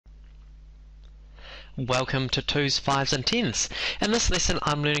Welcome to 2's, 5's and 10's. In this lesson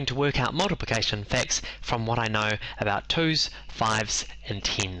I'm learning to work out multiplication facts from what I know about 2's, 5's and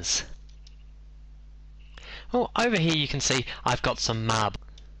 10's. Well, over here you can see I've got some marbles.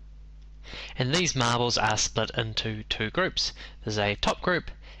 And these marbles are split into two groups. There's a top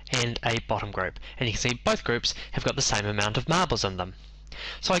group and a bottom group. And you can see both groups have got the same amount of marbles in them.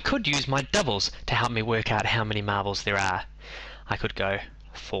 So I could use my doubles to help me work out how many marbles there are. I could go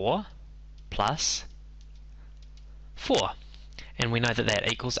 4 plus 4, and we know that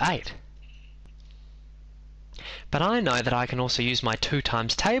that equals 8. But I know that I can also use my 2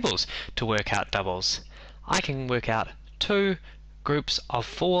 times tables to work out doubles. I can work out 2 groups of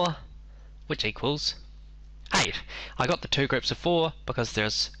 4, which equals 8. I got the 2 groups of 4 because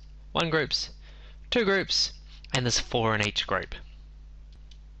there's 1 groups, 2 groups, and there's 4 in each group.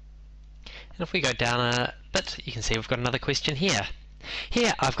 And if we go down a bit, you can see we've got another question here.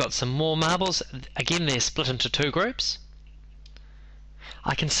 Here I've got some more marbles. Again, they're split into 2 groups.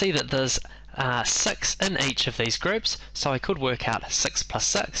 I can see that there's 6 in each of these groups, so I could work out 6 plus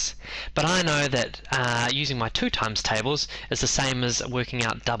 6. But I know that using my 2 times tables is the same as working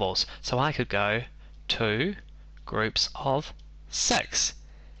out doubles. So I could go 2 groups of 6,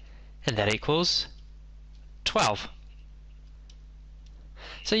 and that equals 12.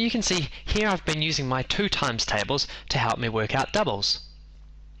 So you can see here I've been using my 2 times tables to help me work out doubles.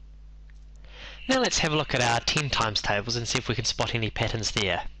 Now let's have a look at our 10 times tables and see if we can spot any patterns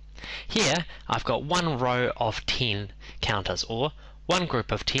there. Here I've got one row of 10 counters, or one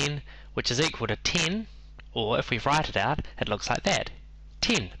group of 10, which is equal to 10, or if we write it out, it looks like that,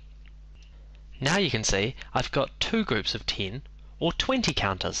 10. Now you can see I've got 2 groups of 10, or 20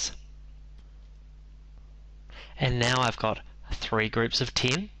 counters. And now I've got 3 groups of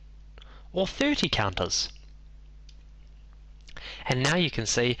 10, or 30 counters. And now you can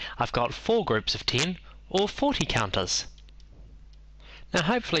see I've got 4 groups of 10, or 40 counters. Now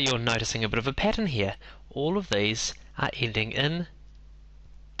hopefully you're noticing a bit of a pattern here. All of these are ending in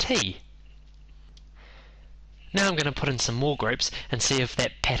T. Now I'm going to put in some more groups and see if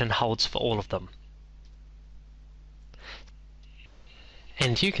that pattern holds for all of them.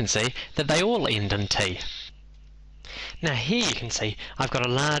 And you can see that they all end in T. Now here you can see I've got a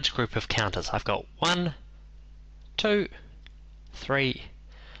large group of counters. I've got 1, 2, 3,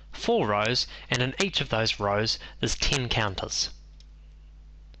 4 rows, and in each of those rows there's 10 counters.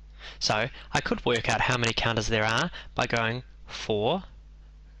 So I could work out how many counters there are by going 4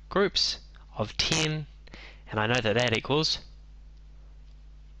 groups of 10, and I know that that equals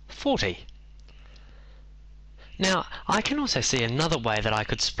 40. Now I can also see another way that I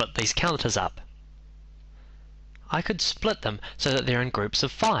could split these counters up. I could split them so that they're in groups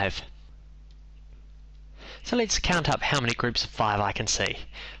of 5. So let's count up how many groups of 5 I can see.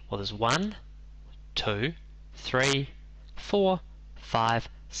 Well, there's 1, 2, 3, 4, 5,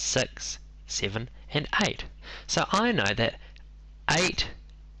 6, 7, and 8. So I know that 8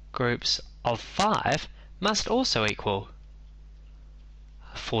 groups of 5 must also equal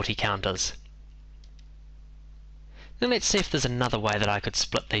 40 counters. Now let's see if there's another way that I could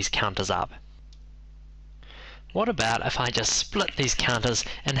split these counters up. What about if I just split these counters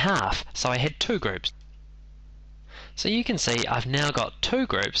in half, so I had 2 groups? So you can see I've now got 2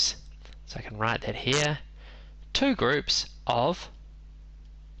 groups, so I can write that here, 2 groups of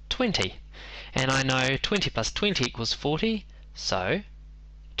 20. And I know 20 plus 20 equals 40, so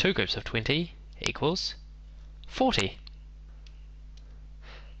 2 groups of 20 equals 40.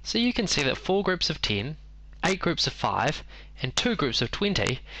 So you can see that 4 groups of 10, 8 groups of 5, and 2 groups of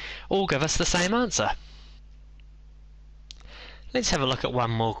 20 all give us the same answer. Let's have a look at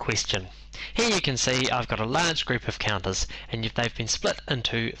one more question. Here you can see I've got a large group of counters, and they've been split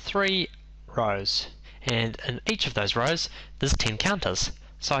into 3 rows, and in each of those rows there's 10 counters.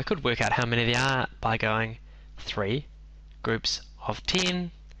 So I could work out how many there are by going 3 groups of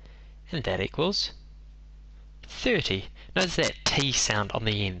 10, and that equals 30. Notice that T sound on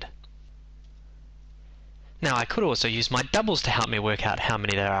the end. Now I could also use my doubles to help me work out how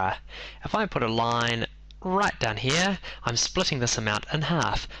many there are. If I put a line right down here, I'm splitting this amount in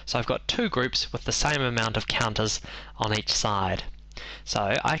half. So I've got 2 groups with the same amount of counters on each side.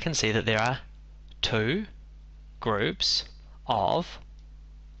 So I can see that there are 2 groups of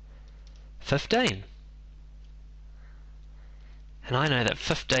 15. And I know that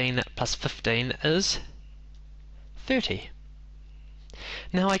 15 plus 15 is 30.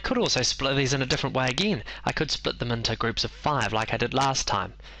 Now I could also split these in a different way again. I could split them into groups of 5 like I did last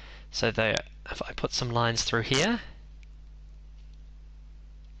time. So if I put some lines through here,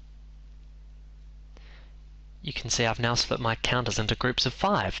 you can see I've now split my counters into groups of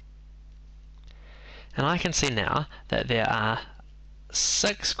 5. And I can see now that there are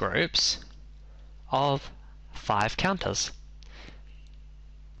 6 groups of 5 counters.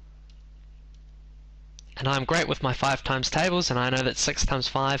 And I'm great with my 5 times tables, and I know that 6 times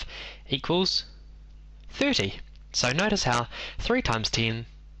 5 equals 30. So notice how 3 times 10,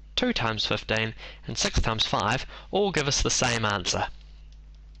 2 times 15, and 6 times 5 all give us the same answer.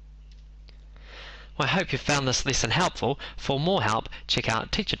 Well, I hope you found this lesson helpful. For more help, check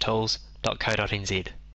out teachertools.co.nz.